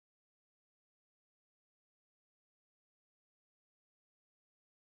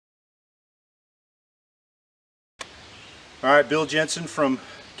All right, Bill Jensen from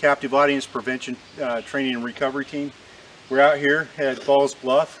Captive Audience Prevention Training and Recovery Team. We're out here at Falls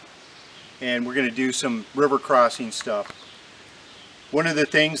Bluff and we're going to do some river crossing stuff. One of the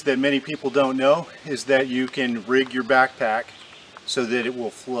things that many people don't know is that you can rig your backpack so that it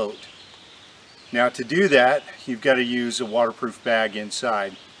will float. Now to do that, you've got to use a waterproof bag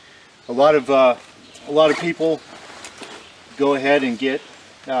inside. A lot of people go ahead and get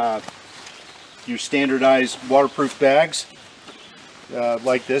your standardized waterproof bags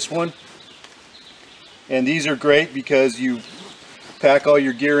like this one, and these are great because you pack all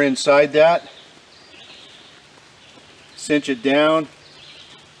your gear inside that, cinch it down,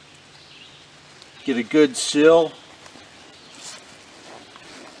 get a good seal,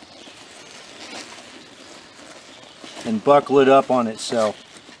 and buckle it up on itself.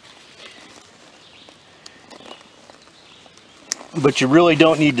 But you really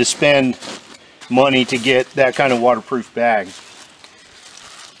don't need to spend money to get that kind of waterproof bag.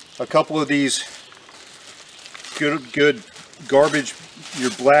 A couple of these good garbage, your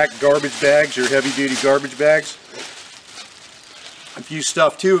black garbage bags, your heavy duty garbage bags. If you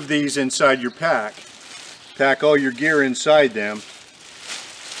stuff 2 of these inside your pack, pack all your gear inside them,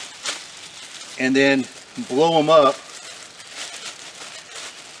 and then blow them up,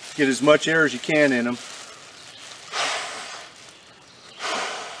 get as much air as you can in them.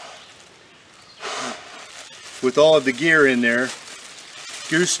 With all of the gear in there,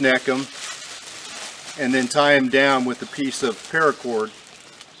 gooseneck them, and then tie them down with a piece of paracord.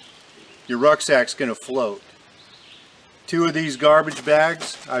 Your rucksack's going to float. 2 of these garbage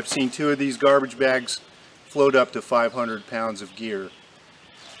bags, I've seen 2 of these garbage bags float up to 500 pounds of gear.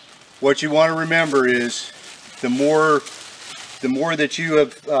 What you want to remember is the more that you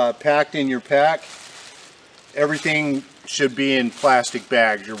have packed in your pack, everything should be in plastic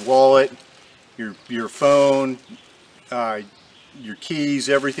bags. Your wallet, your phone, your keys,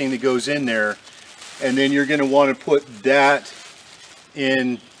 everything that goes in there. And then you're going to want to put that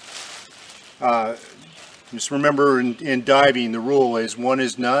in, just remember in diving the rule is 1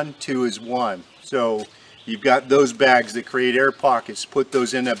 is none, 2 is 1. So you've got those bags that create air pockets, put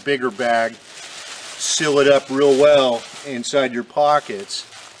those in a bigger bag, seal it up real well inside your pockets,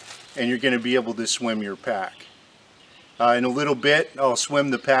 and you're going to be able to swim your pack. In a little bit I'll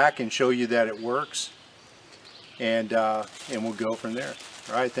swim the pack and show you that it works, and we'll go from there.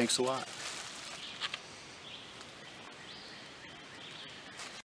 All right, thanks a lot.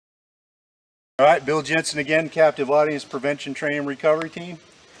 All right, Bill Jensen again, Captive Audience Prevention Training and Recovery Team.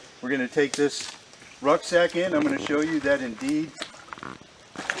 We're going to take this rucksack in. I'm going to show you that indeed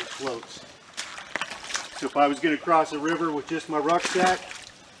it floats. So if I was going to cross a river with just my rucksack,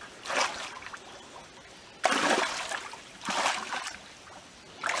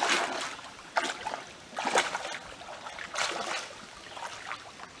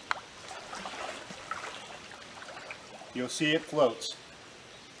 you'll see it floats.